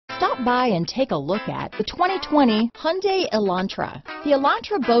Stop by and take a look at the 2020 Hyundai Elantra. The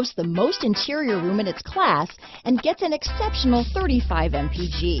Elantra boasts the most interior room in its class and gets an exceptional 35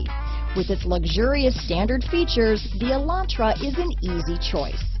 mpg. With its luxurious standard features, the Elantra is an easy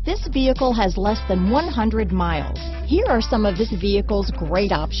choice. This vehicle has less than 100 miles. Here are some of this vehicle's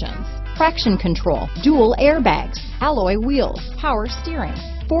great options: traction control, dual airbags, alloy wheels, power steering,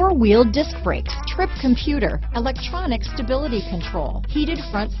 four-wheel disc brakes, trip computer, electronic stability control, heated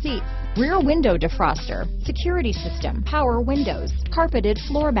front seats, rear window defroster, security system, power windows, carpeted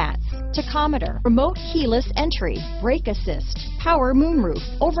floor mats, tachometer, remote keyless entry, brake assist, power moonroof,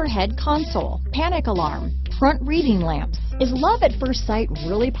 overhead console, panic alarm, front reading lamps. Is love at first sight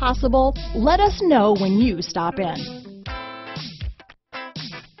really possible? Let us know when you stop in.